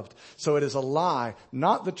they're loved. So it is a lie,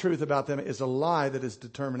 not the truth about them. It is a lie that is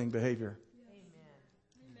determining behavior.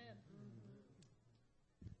 Amen.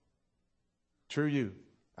 True You,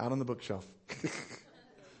 out on the bookshelf.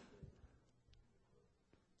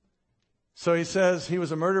 So he says he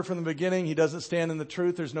was a murderer from the beginning. He doesn't stand in the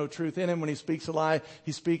truth. There's no truth in him. When he speaks a lie,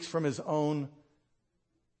 he speaks from his own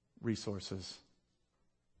resources.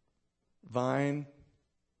 Vine,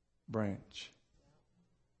 branch.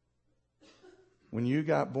 When you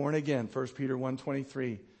got born again, 1 Peter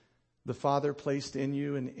 1:23, the Father placed in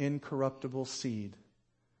you an incorruptible seed.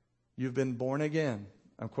 You've been born again.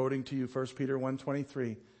 I'm quoting to you 1 Peter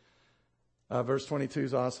 1:23. Verse 22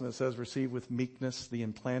 is awesome. It says, receive with meekness the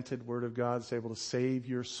implanted word of God. It's able to save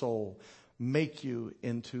your soul, make you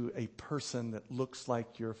into a person that looks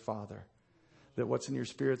like your Father. That what's in your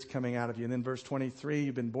spirit's coming out of you. And then verse 23,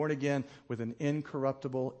 you've been born again with an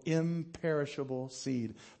incorruptible, imperishable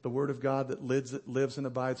seed. The word of God that lives and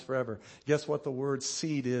abides forever. Guess what the word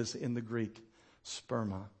seed is in the Greek?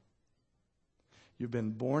 Sperma. You've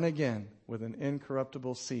been born again with an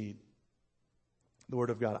incorruptible seed. The word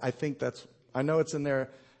of God. I know it's in there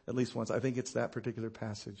at least once. I think it's that particular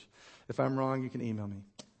passage. If I'm wrong, you can email me.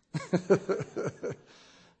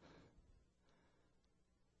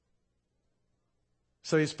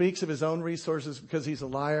 So he speaks of his own resources because he's a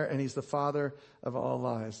liar and he's the father of all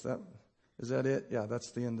lies. Is that it? Yeah,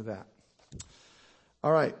 that's the end of that.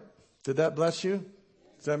 All right. Did that bless you?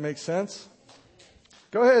 Does that make sense?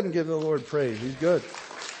 Go ahead and give the Lord praise. He's good.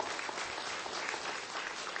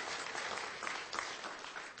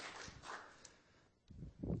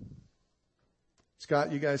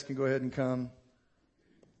 Scott, you guys can go ahead and come.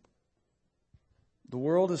 The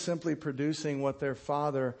world is simply producing what their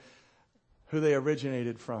father, who they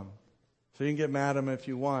originated from. So you can get mad at them if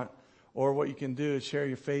you want. Or what you can do is share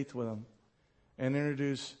your faith with them and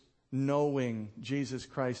introduce knowing Jesus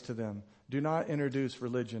Christ to them. Do not introduce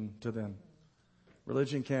religion to them.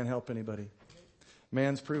 Religion can't help anybody.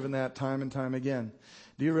 Man's proven that time and time again.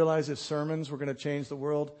 Do you realize if sermons were going to change the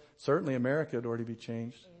world, certainly America would already be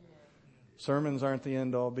changed. Sermons aren't the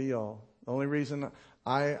end all be all. The only reason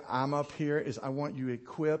I'm up here is I want you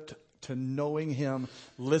equipped to knowing Him,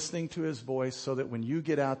 listening to His voice, so that when you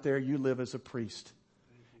get out there, you live as a priest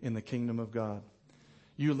in the kingdom of God.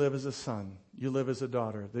 You live as a son. You live as a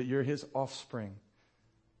daughter. That you're His offspring.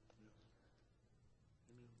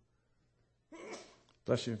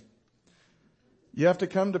 Bless you. You have to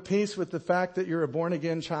come to peace with the fact that you're a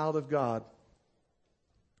born-again child of God.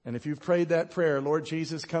 And if you've prayed that prayer, Lord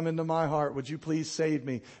Jesus, come into my heart. Would you please save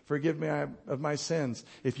me? Forgive me of my sins.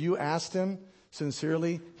 If you asked Him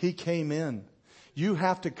sincerely, He came in. You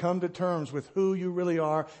have to come to terms with who you really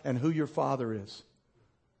are and who your Father is.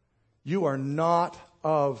 You are not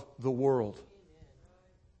of the world.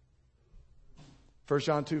 1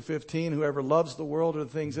 John 2:15, whoever loves the world or the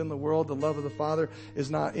things in the world, the love of the Father is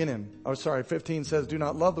not in him. 15 says, do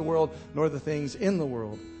not love the world nor the things in the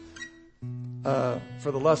world.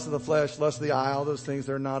 For the lust of the flesh, lust of the eye, all those things,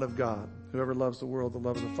 they're not of God. Whoever loves the world, the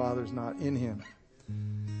love of the Father is not in him.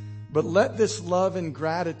 But let this love and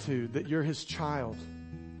gratitude that you're His child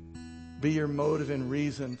be your motive and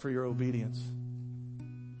reason for your obedience.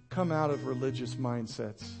 Come out of religious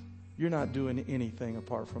mindsets. You're not doing anything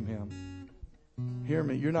apart from Him. Hear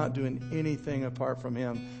me. You're not doing anything apart from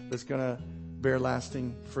Him that's going to bear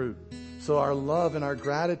lasting fruit. So our love and our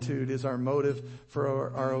gratitude is our motive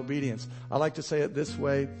for our obedience. I like to say it this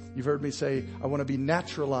way. You've heard me say, I want to be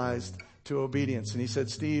naturalized to obedience. And he said,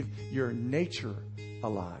 Steve, you're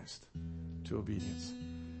naturalized to obedience.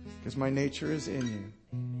 Because my nature is in you.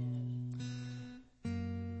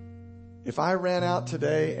 If I ran out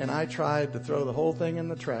today and I tried to throw the whole thing in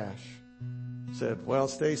the trash, said, well,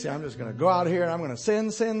 Stacy, I'm just going to go out here and I'm going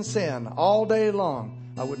to sin all day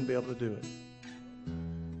long, I wouldn't be able to do it.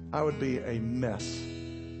 I would be a mess.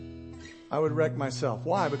 I would wreck myself.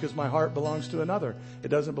 Why? Because my heart belongs to another. It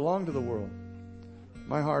doesn't belong to the world.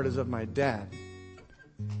 My heart is of my dad.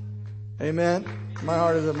 Amen? My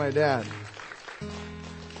heart is of my dad.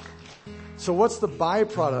 So what's the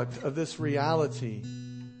byproduct of this reality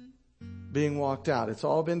being walked out? It's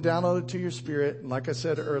all been downloaded to your spirit. And like I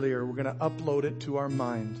said earlier, we're going to upload it to our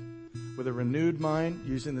mind. With a renewed mind,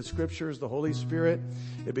 using the scriptures, the Holy Spirit,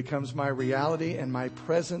 it becomes my reality, and my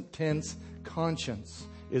present tense conscience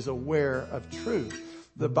is aware of truth.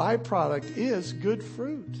 The byproduct is good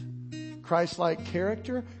fruit. Christ-like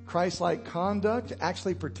character, Christ-like conduct,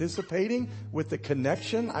 actually participating with the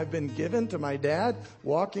connection I've been given to my dad,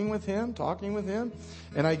 walking with him, talking with him,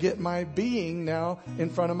 and I get my being now in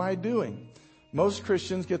front of my doing. Most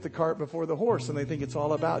Christians get the cart before the horse and they think it's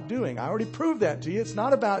all about doing. I already proved that to you. It's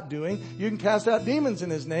not about doing. You can cast out demons in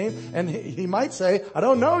his name, and he might say, I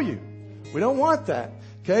don't know you. We don't want that.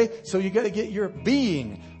 Okay? So you got to get your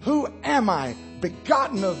being. Who am I?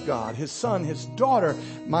 Begotten of God, his son, his daughter.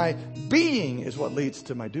 My being is what leads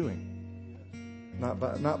to my doing. Not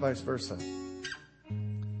vice versa.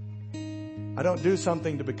 I don't do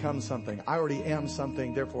something to become something. I already am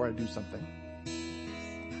something, therefore I do something.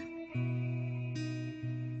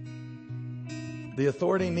 The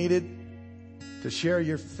authority needed to share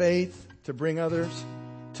your faith, to bring others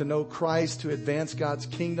to know Christ, to advance God's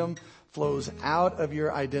kingdom, flows out of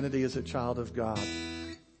your identity as a child of God.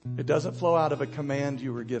 It doesn't flow out of a command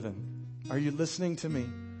you were given. Are you listening to me?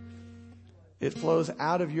 It flows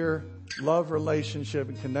out of your love relationship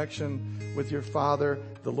and connection with your Father,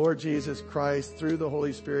 the Lord Jesus Christ, through the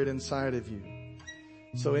Holy Spirit inside of you.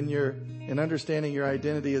 So in understanding your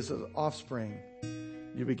identity as an offspring,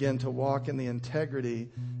 you begin to walk in the integrity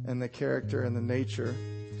and the character and the nature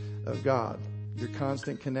of God. Your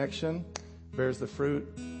constant connection bears the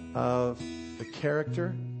fruit of the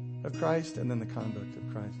character of Christ and then the conduct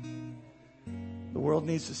of Christ. The world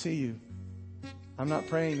needs to see you. I'm not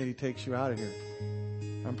praying that he takes you out of here.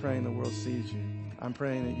 I'm praying the world sees you. I'm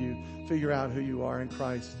praying that you figure out who you are in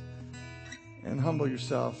Christ and humble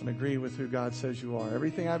yourself and agree with who God says you are.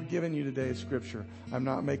 Everything I've given you today is scripture. I'm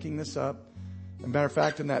not making this up. As a matter of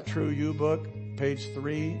fact, in that True You book, page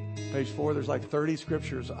 4, there's like 30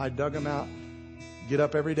 scriptures. I dug them out. Get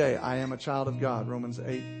up every day. I am a child of God. Romans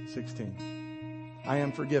 8:16. I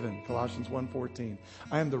am forgiven. Colossians 1:14.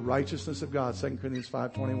 I am the righteousness of God. 2 Corinthians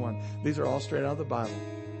 5:21. These are all straight out of the Bible.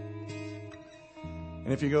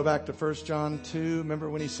 And if you go back to 1 John 2, remember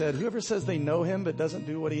when he said, whoever says they know him but doesn't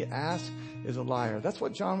do what he asks is a liar. That's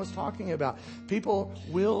what John was talking about. People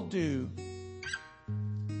will do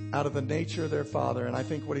out of the nature of their father. And I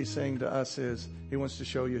think what he's saying to us is he wants to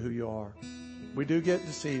show you who you are. We do get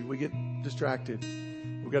deceived. We get distracted.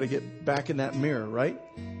 We've got to get back in that mirror, right?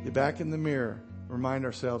 Get back in the mirror. Remind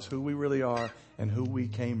ourselves who we really are and who we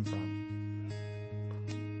came from.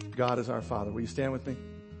 God is our Father. Will you stand with me?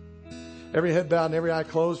 Every head bowed and every eye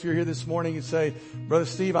closed. If you're here this morning and say, Brother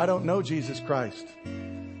Steve, I don't know Jesus Christ,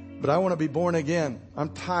 but I want to be born again.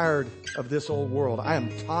 I'm tired of this old world. I am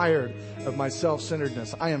tired of my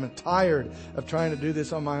self-centeredness. I am tired of trying to do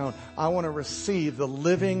this on my own. I want to receive the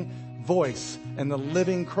living voice and the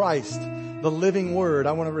living Christ, the living Word.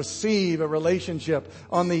 I want to receive a relationship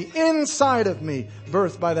on the inside of me,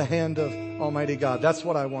 birthed by the hand of Almighty God. That's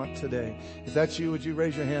what I want today. If that's you, would you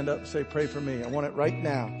raise your hand up and say, pray for me? I want it right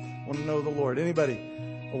now. I want to know the Lord.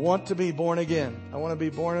 Anybody? I want to be born again. I want to be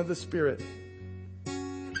born of the Spirit.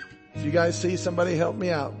 If you guys see somebody, help me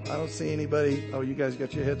out. I don't see anybody. Oh, you guys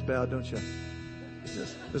got your heads bowed, don't you?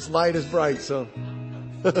 This light is bright, so.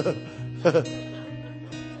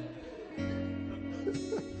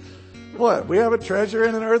 What? We have a treasure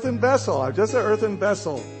in an earthen vessel. I'm just an earthen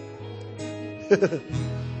vessel.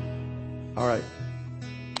 All right.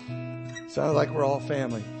 Sounds like we're all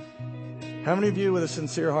family. How many of you with a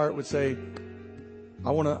sincere heart would say,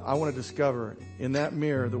 I want to discover in that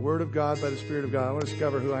mirror the Word of God by the Spirit of God. I want to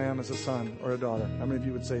discover who I am as a son or a daughter. How many of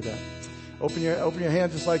you would say that? Open your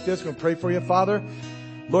hands just like this. I'm going to pray for you, Father.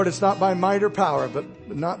 Lord, it's not by might or power, but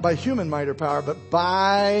not by human might or power, but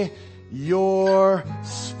by your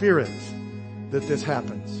Spirit that this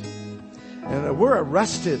happens. And we're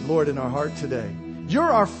arrested, Lord, in our heart today.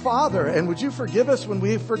 You're our Father, and would you forgive us when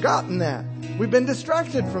we've forgotten that? We've been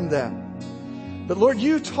distracted from that. But Lord,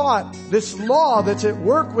 you taught this law that's at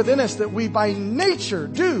work within us that we by nature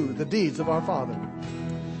do the deeds of our Father.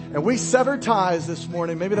 And we sever ties this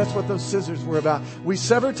morning. Maybe that's what those scissors were about. We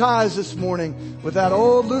sever ties this morning with that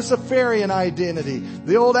old Luciferian identity,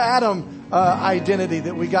 the old Adam identity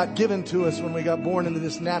that we got given to us when we got born into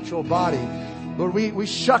this natural body. Lord, we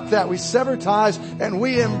shuck that. We sever ties and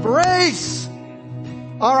we embrace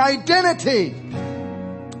our identity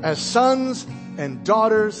as sons and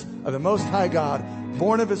daughters of the Most High God,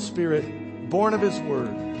 born of His Spirit, born of His Word.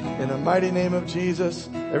 In the mighty name of Jesus,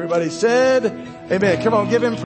 everybody said, amen. Come on, give Him